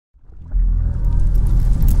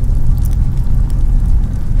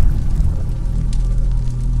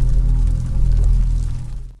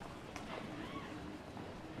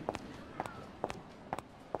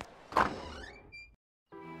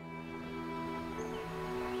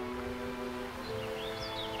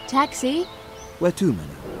Taxi? Where to,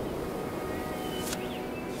 madame?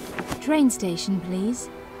 Train station, please.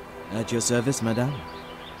 At your service, madame.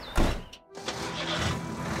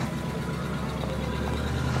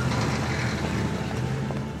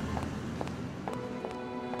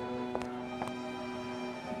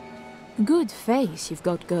 Good face you've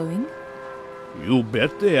got going. You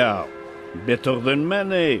bet they are. Better than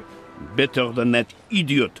Manet. Better than that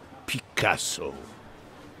idiot Picasso.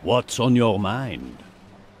 What's on your mind?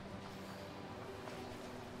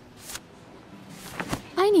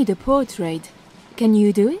 I need a portrait. Can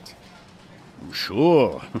you do it?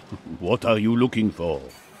 Sure. What are you looking for?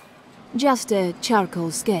 Just a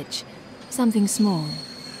charcoal sketch. Something small.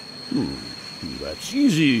 That's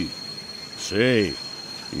easy. Say,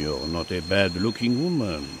 you're not a bad-looking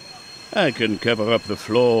woman. I can cover up the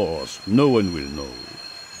floors. No one will know.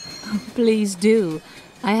 Please do.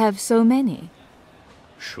 I have so many.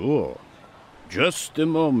 Sure. Just a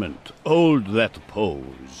moment. Hold that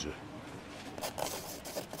pose.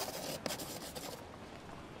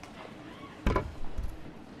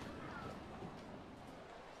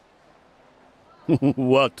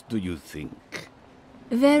 What do you think?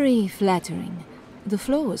 Very flattering. The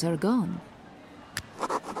flaws are gone.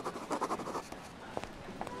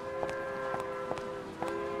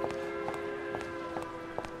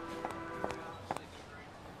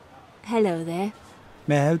 Hello there.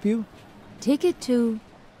 May I help you? Ticket to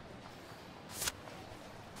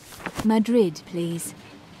Madrid, please.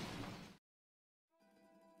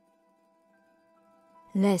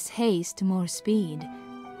 Less haste, more speed.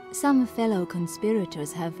 Some fellow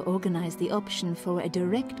conspirators have organized the option for a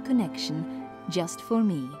direct connection just for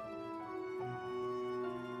me.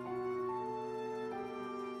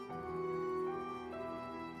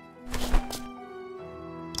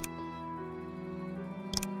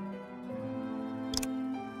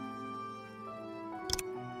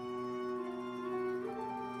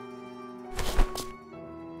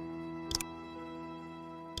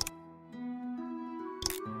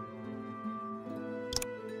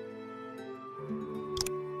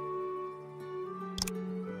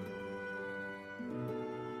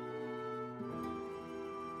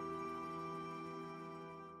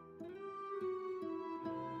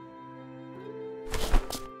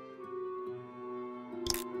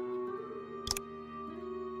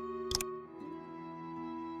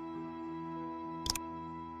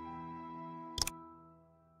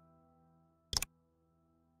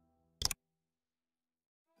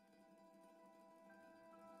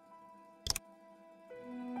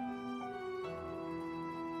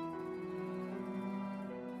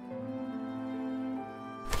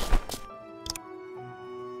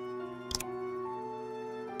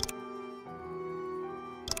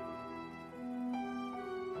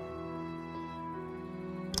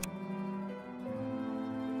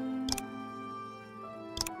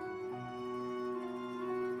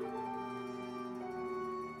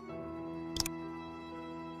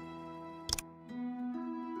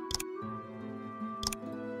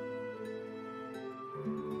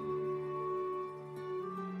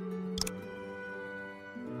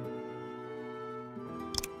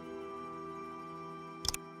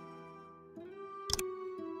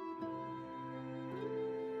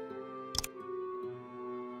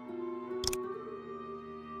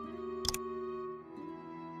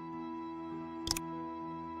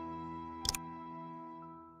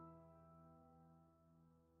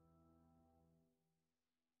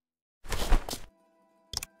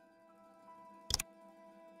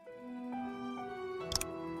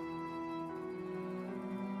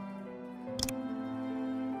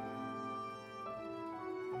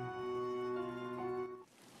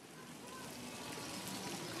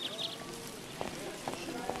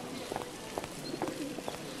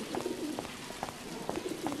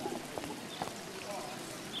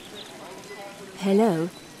 Hello.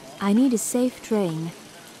 I need a safe train.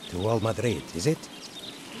 To Old Madrid, is it?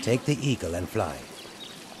 Take the Eagle and fly.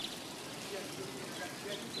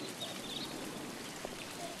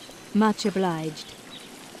 Much obliged.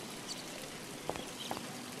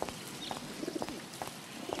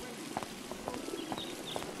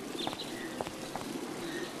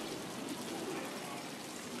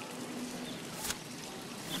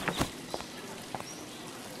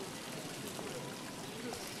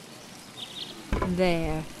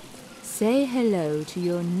 There. Say hello to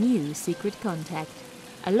your new secret contact.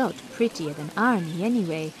 A lot prettier than Arnie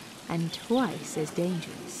anyway, and twice as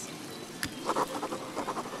dangerous.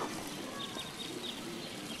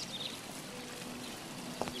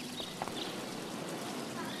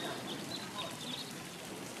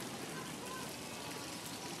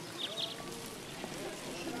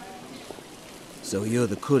 So you're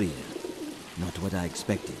the courier. Not what I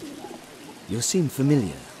expected. You seem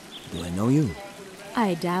familiar. Do I know you?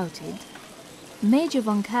 I doubt it. Major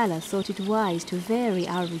von Kaller thought it wise to vary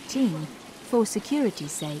our routine for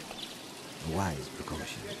security's sake. A wise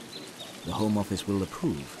precaution. The Home Office will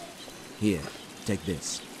approve. Here, take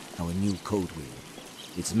this. Our new code wheel.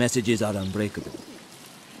 Its messages are unbreakable.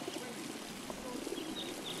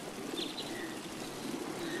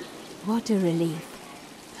 What a relief.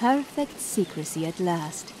 Perfect secrecy at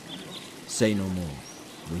last. Say no more.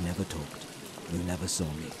 We never talked. You never saw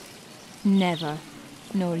me. Never.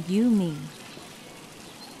 Nor you me.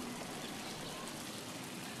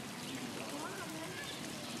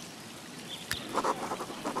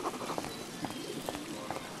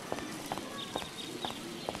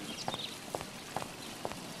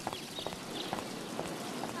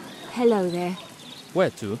 Hello there. Where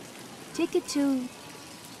to? Ticket to...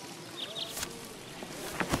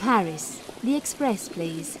 Paris. The express,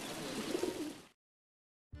 please.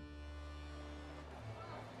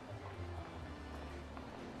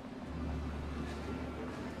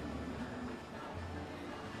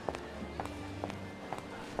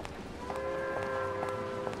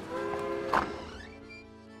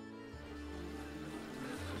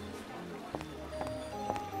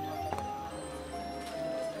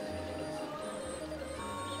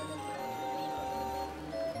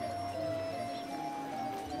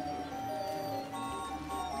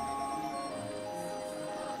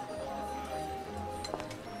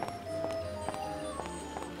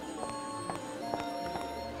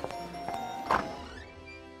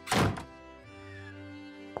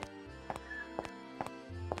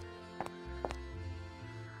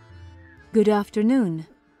 Good afternoon.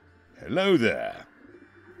 Hello there.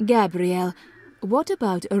 Gabriel, what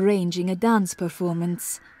about arranging a dance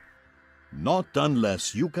performance? Not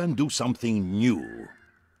unless you can do something new.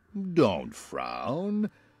 Don't frown.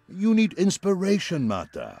 You need inspiration,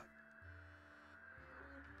 Mata.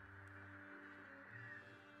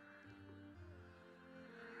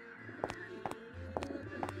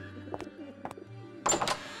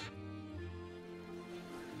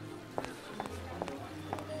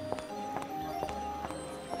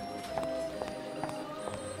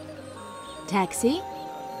 Taxi?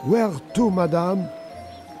 Where to, madame?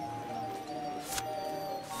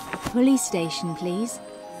 Police station, please.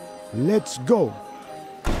 Let's go.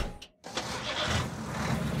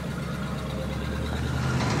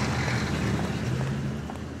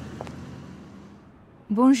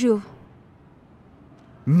 Bonjour.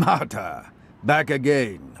 Marta, back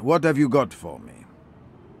again. What have you got for me?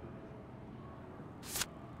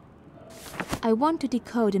 I want to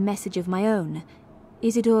decode a message of my own.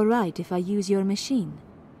 Is it all right if I use your machine?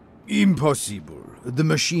 Impossible. The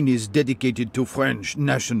machine is dedicated to French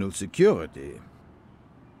national security.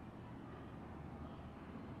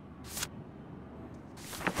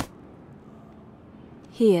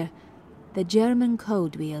 Here, the German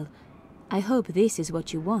code wheel. I hope this is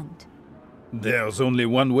what you want. There's only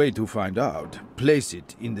one way to find out. Place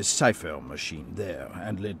it in the cipher machine there,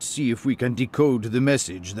 and let's see if we can decode the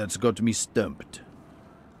message that's got me stumped.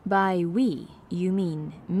 By we, you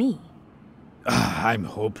mean me? I'm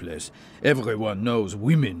hopeless. Everyone knows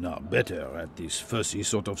women are better at this fussy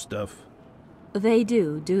sort of stuff. They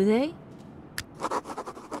do they?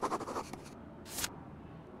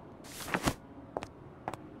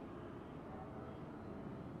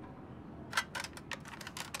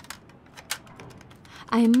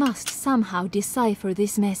 I must somehow decipher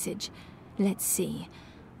this message. Let's see.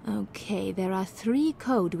 Okay, there are 3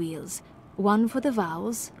 code wheels. One for the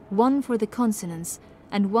vowels, one for the consonants,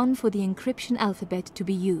 and one for the encryption alphabet to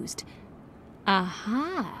be used.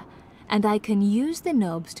 Aha! And I can use the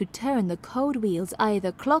knobs to turn the code wheels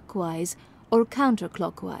either clockwise or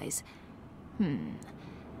counterclockwise.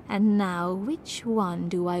 And now, which one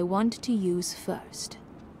do I want to use first?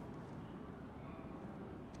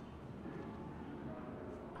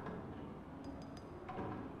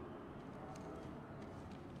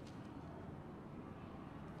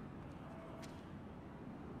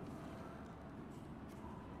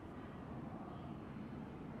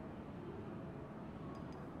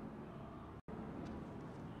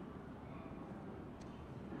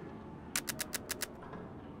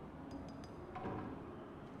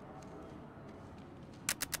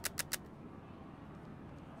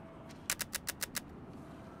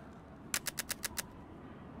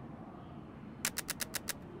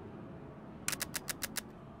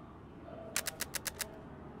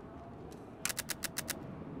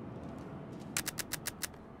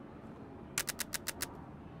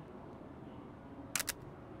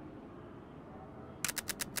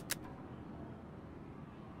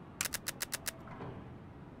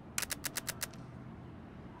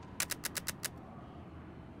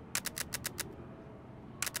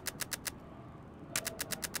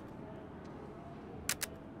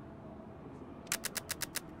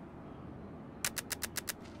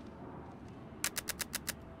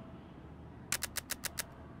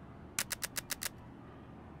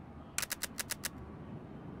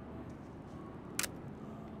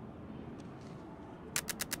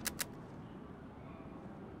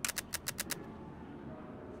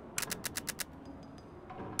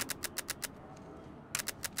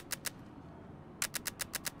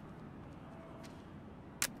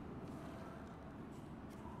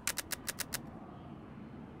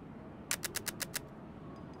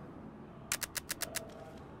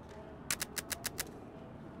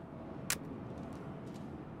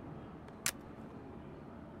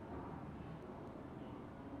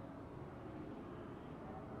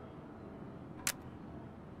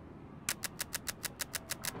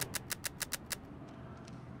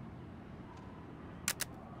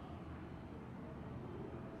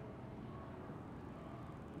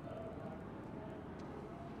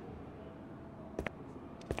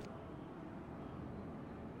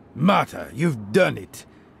 Martha, you've done it.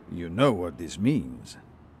 You know what this means.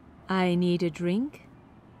 I need a drink?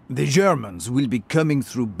 The Germans will be coming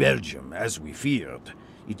through Belgium, as we feared.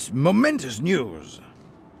 It's momentous news.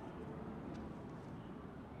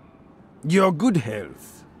 Your good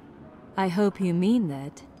health. I hope you mean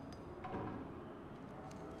that.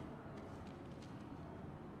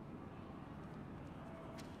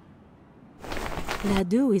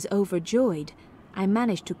 Ledoux is overjoyed. I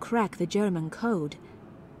managed to crack the German code.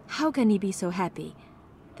 How can he be so happy?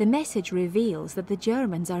 The message reveals that the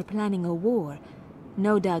Germans are planning a war.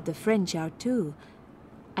 No doubt the French are too.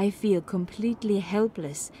 I feel completely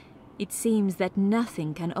helpless. It seems that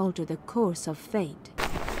nothing can alter the course of fate.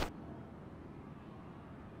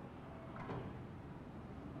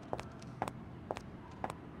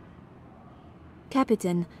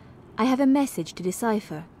 Captain, I have a message to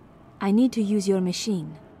decipher. I need to use your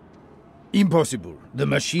machine. Impossible. The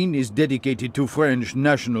machine is dedicated to French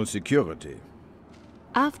national security.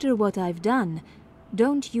 After what I've done,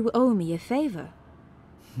 don't you owe me a favor?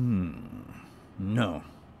 No.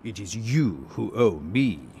 It is you who owe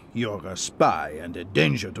me. You're a spy and a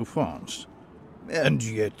danger to France. And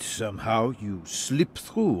yet, somehow, you slip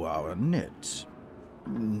through our nets.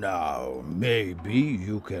 Now, maybe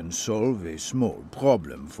you can solve a small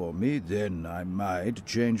problem for me, then I might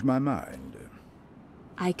change my mind.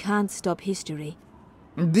 I can't stop history.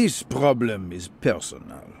 This problem is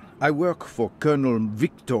personal. I work for Colonel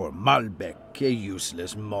Victor Malbec, a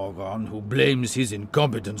useless moron who blames his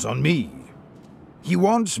incompetence on me. He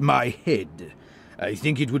wants my head. I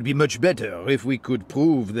think it would be much better if we could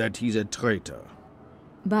prove that he's a traitor.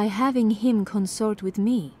 By having him consort with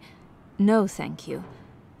me? No, thank you.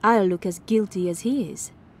 I'll look as guilty as he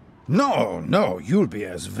is. No, you'll be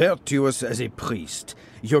as virtuous as a priest.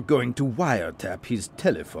 You're going to wiretap his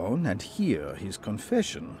telephone and hear his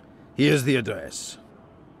confession. Here's the address.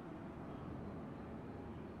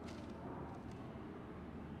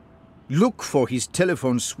 Look for his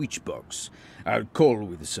telephone switchbox. I'll call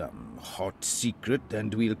with some hot secret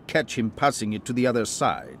and we'll catch him passing it to the other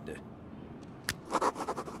side.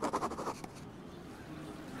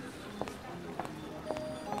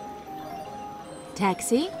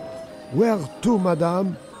 Taxi? Where to,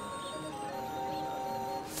 madame?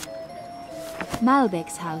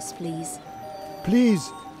 Malbec's house, please.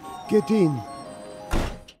 Please, get in.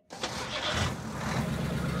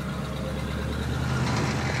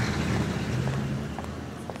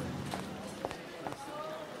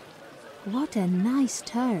 What a nice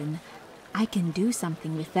turn. I can do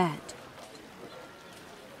something with that.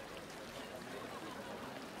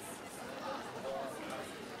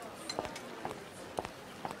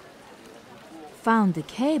 Found the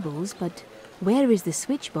cables, but where is the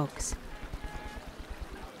switch box?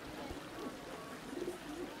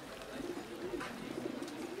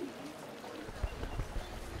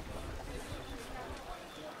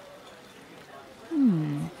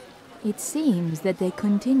 It seems that they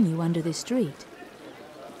continue under the street.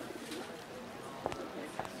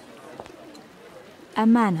 A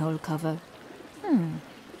manhole cover.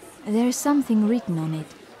 There's something written on it.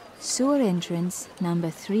 Sewer entrance number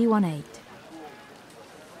 318.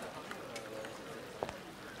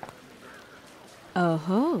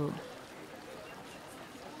 Oh-ho!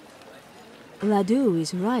 Ledoux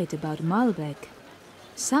is right about Malbec.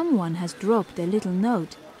 Someone has dropped a little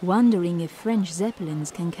note wondering if French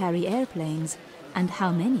Zeppelins can carry airplanes, and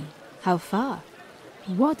how many, how far.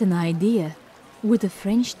 What an idea! Would the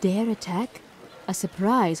French dare attack? A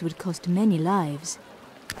surprise would cost many lives.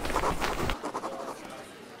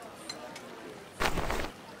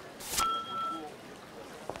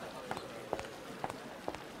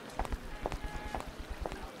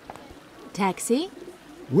 Taxi?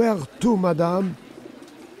 Where to, madame?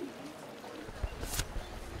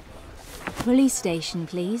 Police station,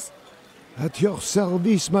 please. At your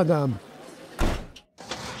service, madame.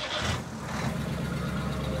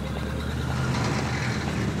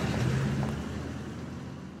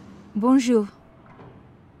 Bonjour.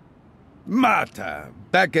 Martha,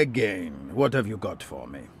 back again. What have you got for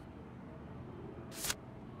me?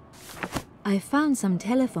 I found some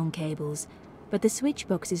telephone cables, but the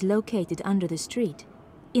switchbox is located under the street.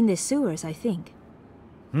 In the sewers, I think.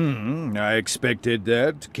 I expected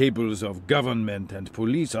that. Cables of government and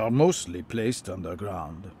police are mostly placed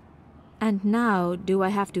underground. And now, do I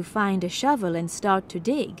have to find a shovel and start to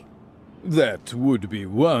dig? That would be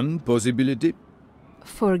one possibility.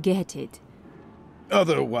 Forget it.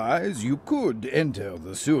 Otherwise, you could enter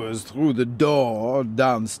the sewers through the door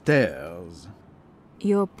downstairs.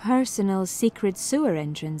 Your personal secret sewer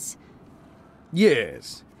entrance.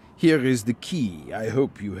 Yes. Here is the key. I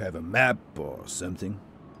hope you have a map or something.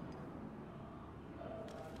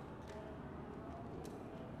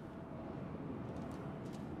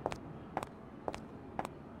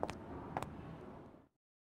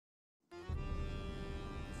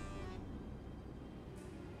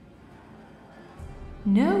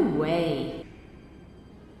 No way.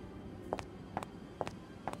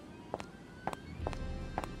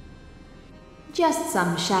 Just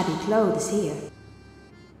some shabby clothes here.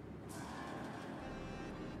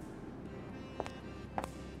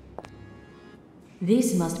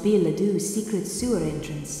 This must be Ledoux's secret sewer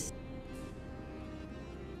entrance.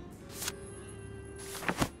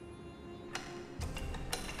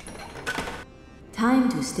 Time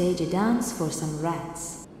to stage a dance for some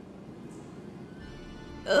rats.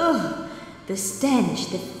 Ugh! The stench,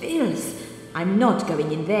 the filth! I'm not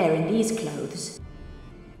going in there in these clothes.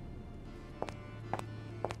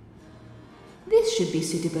 This should be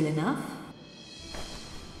suitable enough.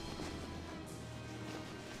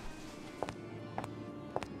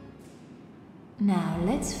 Now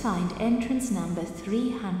let's find entrance number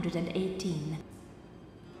 318.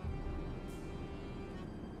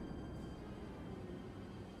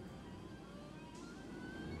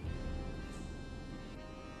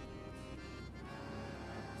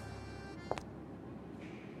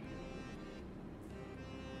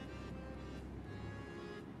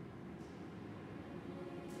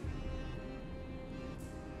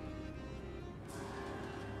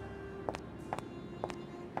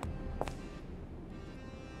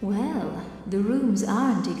 Well, the rooms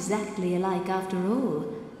aren't exactly alike after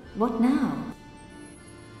all. What now?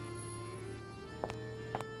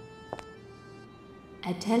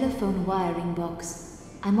 A telephone wiring box.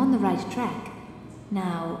 I'm on the right track.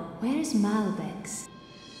 Now, where's Malbec's?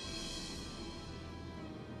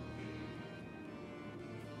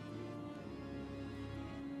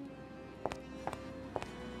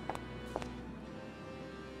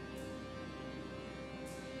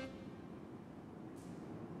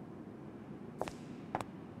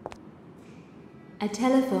 A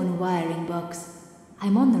telephone wiring box.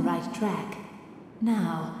 I'm on the right track.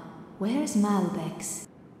 Now, where's Malbec's?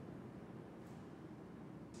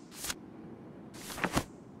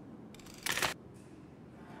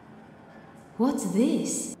 What's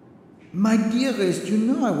this? My dearest, you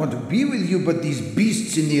know I want to be with you, but these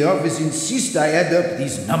beasts in the office insist I add up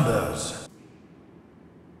these numbers.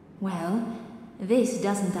 Well, this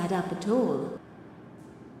doesn't add up at all.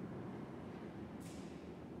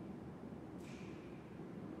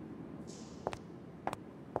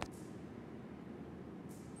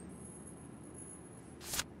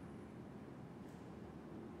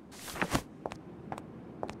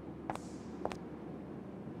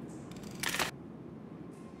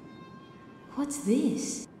 What's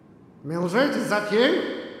this? Mildred, is that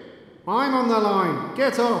you? I'm on the line.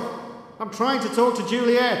 Get off. I'm trying to talk to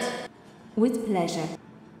Juliet. With pleasure.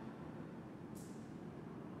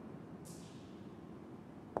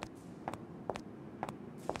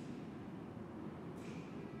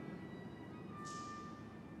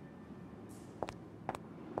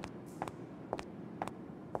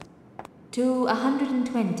 To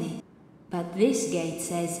 120. But this gate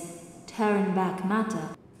says, turn back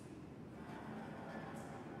matter.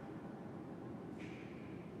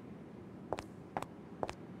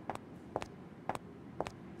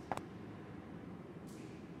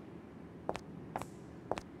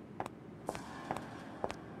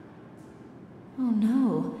 Oh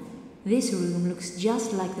no, this room looks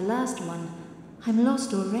just like the last one. I'm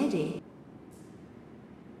lost already.